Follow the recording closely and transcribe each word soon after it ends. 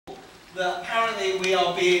that apparently we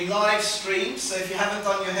are being live streamed, so if you haven't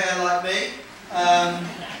done your hair like me,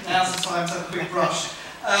 now's the time to have a quick brush.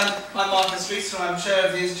 I'm Mark Astarita, I'm chair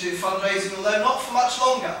of the Institute of Fundraising, although not for much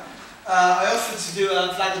longer. I offered to do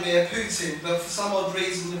a Vladimir Putin, but for some odd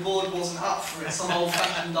reason the board wasn't up for it. Some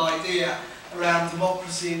old-fashioned idea around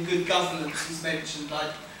democracy and good governance was mentioned,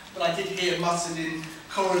 but I did hear muttered in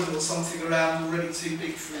corridor something around already too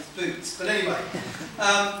big for his boots. But anyway,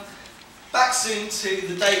 back soon to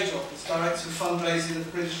the day job as Director of Fundraising at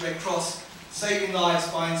the British Red Cross, saving lives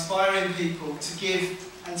by inspiring people to give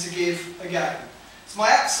and to give again. It's my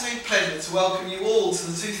absolute pleasure to welcome you all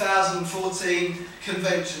to the 2014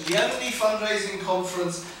 convention, the only fundraising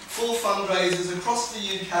conference for fundraisers across the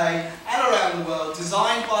UK and around the world,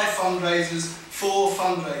 designed by fundraisers for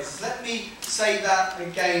fundraisers. Let me say that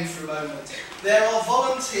again for a moment. There are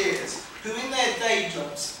volunteers who in their day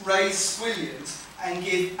jobs raise squillions and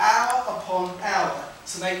give hour upon hour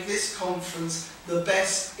to make this conference the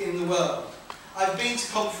best in the world. I've been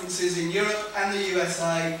to conferences in Europe and the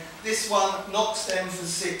USA. This one knocks them for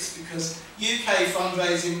 6 because UK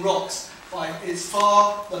fundraising rocks by it's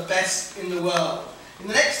far the best in the world. In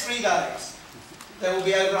the next 3 days, there will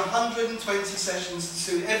be over 120 sessions to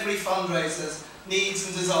suit every fundraiser's needs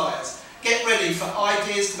and desires. Get ready for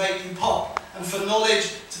ideas to make you pop and for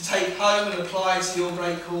knowledge to take home and apply to your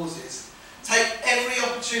great causes. Take every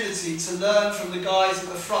opportunity to learn from the guys at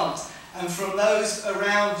the front and from those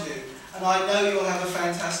around you, and I know you'll have a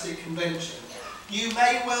fantastic convention. You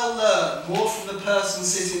may well learn more from the person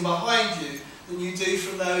sitting behind you than you do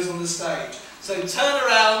from those on the stage. So turn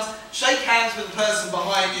around, shake hands with the person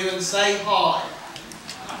behind you and say hi.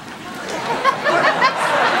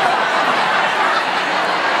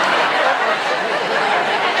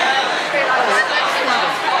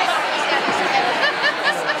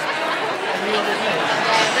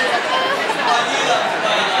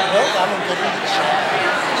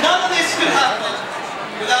 None of this could happen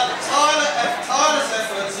without the tireless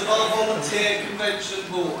efforts of our volunteer convention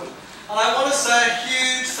board. And I want to say a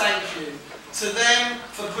huge thank you to them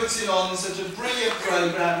for putting on such a brilliant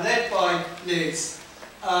programme led by Liz.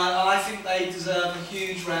 And I think they deserve a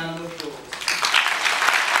huge round of applause.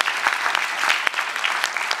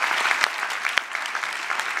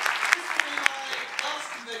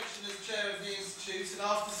 And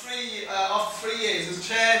after three years as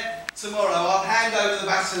chair tomorrow, I'll hand over the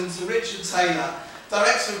baton to Richard Taylor,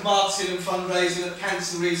 Director of Marketing and Fundraising at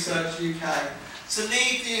Cancer Research UK, to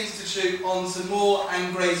lead the Institute on to more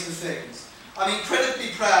and greater things. I'm incredibly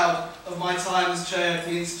proud of my time as chair of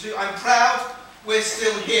the Institute. I'm proud we're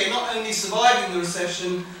still here, not only surviving the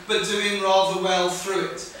recession, but doing rather well through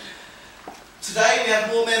it. Today we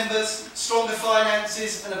have more members, stronger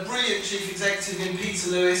finances and a brilliant chief executive in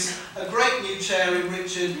Peter Lewis, a great new chair in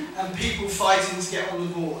Richard and people fighting to get on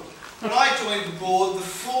the board. When I joined the board, the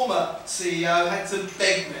former CEO had to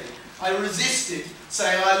beg me. I resisted,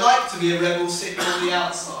 saying I like to be a rebel sitting on the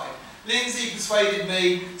outside. Lindsay persuaded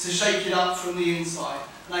me to shake it up from the inside,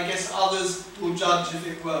 and I guess others will judge if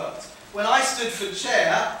it worked. When I stood for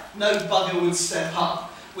chair, no bugger would step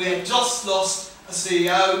up. We had just lost a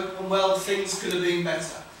CEO, and well, things could have been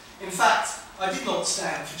better. In fact, I did not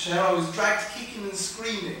stand for chair. I was dragged kicking and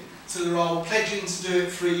screaming to the role, pledging to do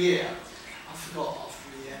it for a year. I forgot after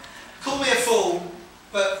a year. Call me a fool,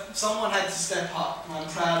 but someone had to step up, and I'm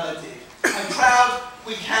proud I did. I'm proud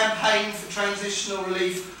we campaigned for transitional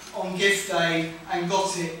relief on gift aid and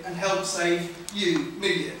got it and helped save you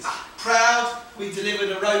millions. Proud we delivered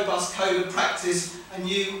a robust code of practice and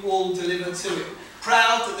you all delivered to it.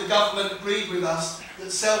 Proud that the government agreed with us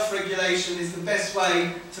that self-regulation is the best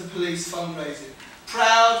way to police fundraising.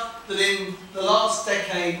 Proud that in the last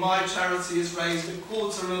decade my charity has raised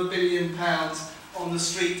 £250 million on the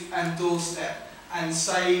street and doorstep and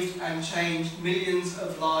saved and changed millions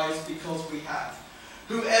of lives because we have.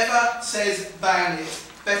 Whoever says ban it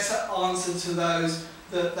better answer to those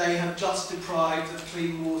that they have just deprived of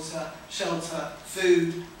clean water, shelter,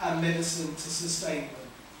 food and medicine to sustain them.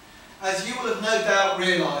 As you will have no doubt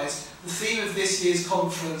realised, the theme of this year's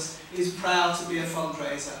conference is Proud to be a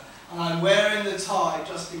Fundraiser, and I'm wearing the tie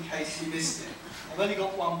just in case you missed it. I've only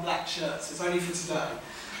got one black shirt, so it's only for today.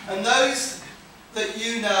 And those that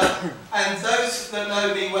you know, and those that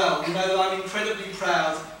know me well, know that I'm incredibly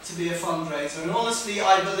proud to be a fundraiser, and honestly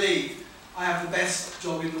I believe I have the best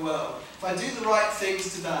job in the world. If I do the right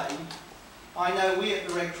things today, I know we at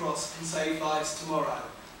the Red Cross can save lives tomorrow,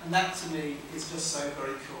 and that to me is just so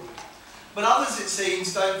very cool. But others, it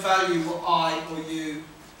seems, don't value what I or you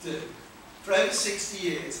do. For over 60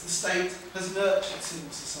 years, the state has nurtured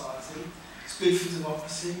civil society. It's good for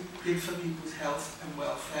democracy, good for people's health and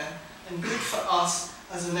welfare, and good for us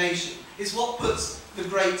as a nation. It's what puts the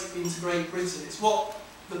great into Great Britain. It's what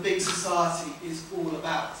the big society is all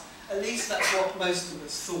about. At least that's what most of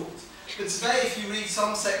us thought. But today, if you read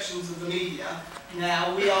some sections of the media,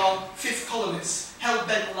 now we are fifth columnists,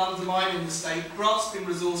 hell-bent on undermining the state, grasping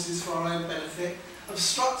resources for our own benefit,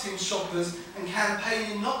 obstructing shoppers and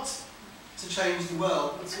campaigning not to change the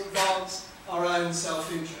world, but to advance our own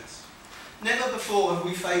self-interest. Never before have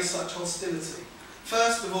we faced such hostility.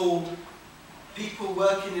 First of all, people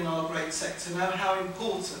working in our great sector know how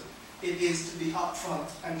important it is to be upfront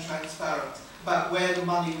and transparent about where the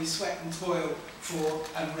money we sweat and toil for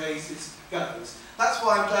and raises goes. That's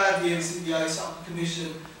why I'm glad the NCBO set up a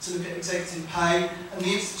commission to look at executive pay, and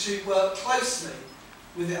the Institute worked closely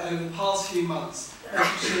with it over the past few months,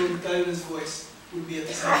 making sure the donor's voice would be at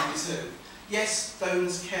the table too. Yes,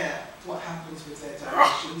 donors care what happens with their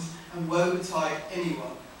donations and woe betide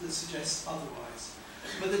anyone that suggests otherwise.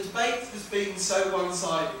 But the debate has been so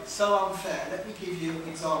one-sided, so unfair. Let me give you an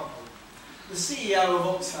example. The CEO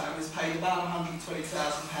of Oxfam is paid about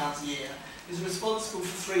 £120,000 a year, is responsible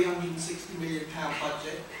for £360 million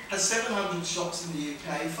budget, has 700 shops in the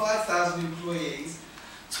UK, 5,000 employees,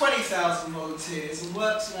 20,000 volunteers, and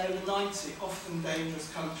works in over 90 often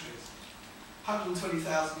dangerous countries. £120,000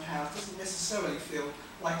 doesn't necessarily feel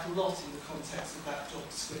like a lot in the context of that job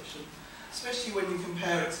description, especially when you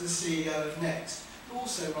compare it to the CEO of Next, who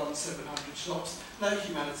also runs 700 shops, no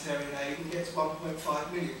humanitarian aid, and gets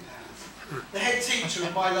 £1.5 million. The head teacher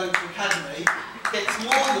of my local academy gets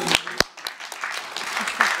more than me.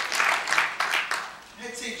 The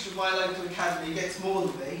head teacher of my local academy gets more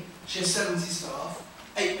than me. She has 70 staff,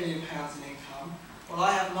 £8 million in income, while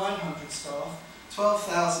I have 900 staff,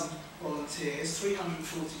 12,000 volunteers,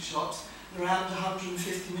 340 shops, and around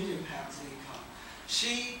 £150 million in income.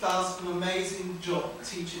 She does an amazing job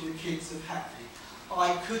teaching the kids of Hackney.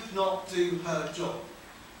 I could not do her job,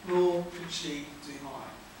 nor could she do mine.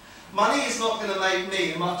 Money is not going to make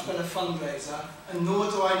me a much better fundraiser, and nor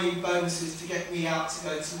do I need bonuses to get me out to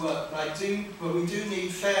go to work. But we do need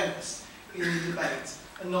fairness in the debate,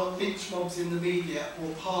 and not lynch mobs in the media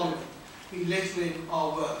or Parliament belittling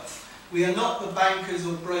our worth. We are not the bankers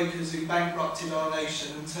or brokers who bankrupted our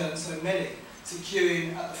nation and turned so many to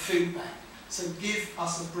queuing at the food bank. So give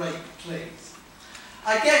us a break, please.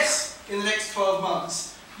 I guess in the next 12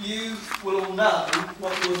 months, you will all know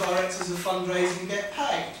what your directors of fundraising get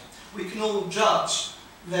paid. We can all judge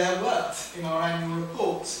their worth in our annual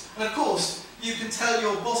reports. And of course, you can tell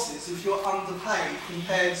your bosses if you're underpaid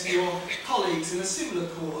compared to your colleagues in a similar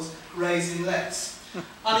cause raising less.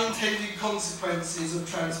 Unintended consequences of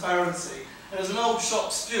transparency. And as an old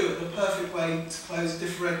shop steward, a perfect way to close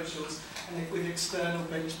differentials and with external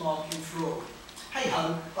benchmarking for all. Hey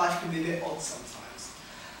ho, life can be a bit odd sometimes.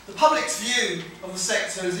 The public's view of the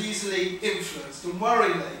sector is easily influenced, and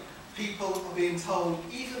worryingly, people are being told,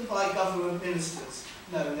 even by government ministers,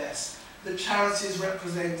 no less, that charities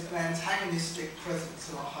represent an antagonistic presence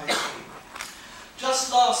in our high street.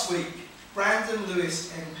 Just last week, Brandon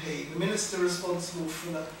Lewis MP, the minister responsible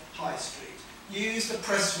for the high street, used a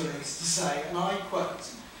press release to say, and I quote,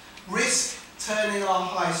 "Risk turning our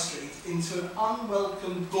high street into an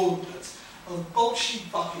unwelcome gauntlet of bolshy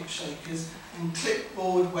bucket shakers and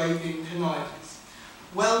clipboard-waving connivers."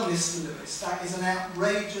 Well, Mr. Lewis, that is an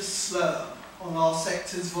outrageous slur on our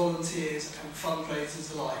sector's volunteers and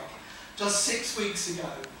fundraisers alike. Just 6 weeks ago,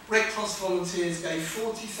 Red Cross volunteers gave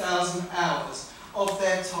 40,000 hours of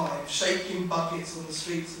their time shaking buckets on the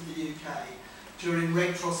streets of the UK during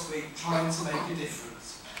Red Cross Week, trying to make a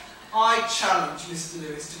difference. I challenge Mr.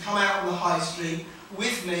 Lewis to come out on the high street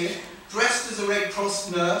with me, dressed as a Red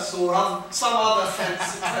Cross nurse or some other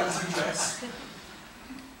fancy dress,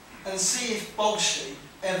 and see if Bolshe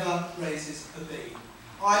ever raises a beam.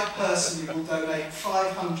 I personally will donate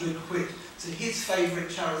 500 quid to his favourite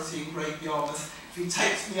charity in Great Yarmouth if he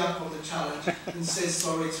takes me up on the challenge and says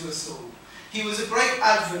sorry to us all. He was a great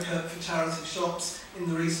advocate for charity shops in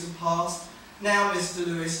the recent past. Now, Mr.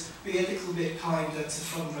 Lewis, be a little bit kinder to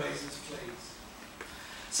fundraisers, please.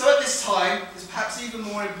 So at this time, it's perhaps even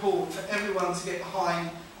more important for everyone to get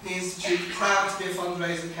behind the Institute's Proud to be a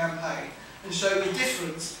Fundraiser campaign and show the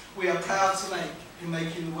difference we are proud to make in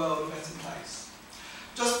making the world a better place.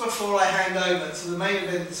 Just before I hand over to the main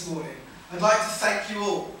event this morning, I'd like to thank you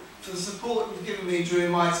all for the support you've given me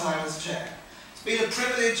during my time as chair. It's been a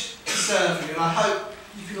privilege to serve you, and I hope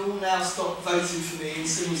you can all now stop voting for me in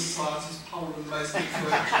civil society's poll and most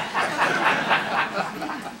influential.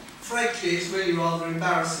 Frankly, it's really rather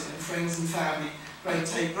embarrassing, and friends and family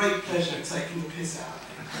take great pleasure in taking the piss out of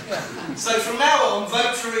me. So from now on,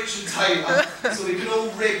 vote for Richard Taylor, so we can all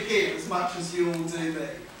rib him as much as you all do me.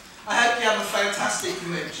 I hope you have a fantastic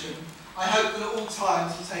convention. I hope that at all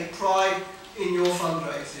times you take pride in your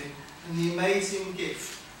fundraising and the amazing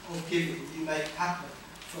gift of giving you make happen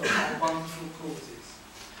for our wonderful causes.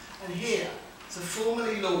 And here, to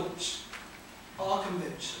formally launch our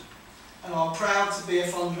convention and our Proud to be a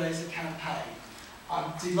Fundraiser campaign,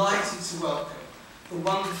 I'm delighted to welcome the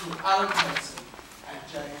wonderful Alan Clayton and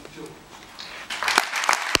Jane George.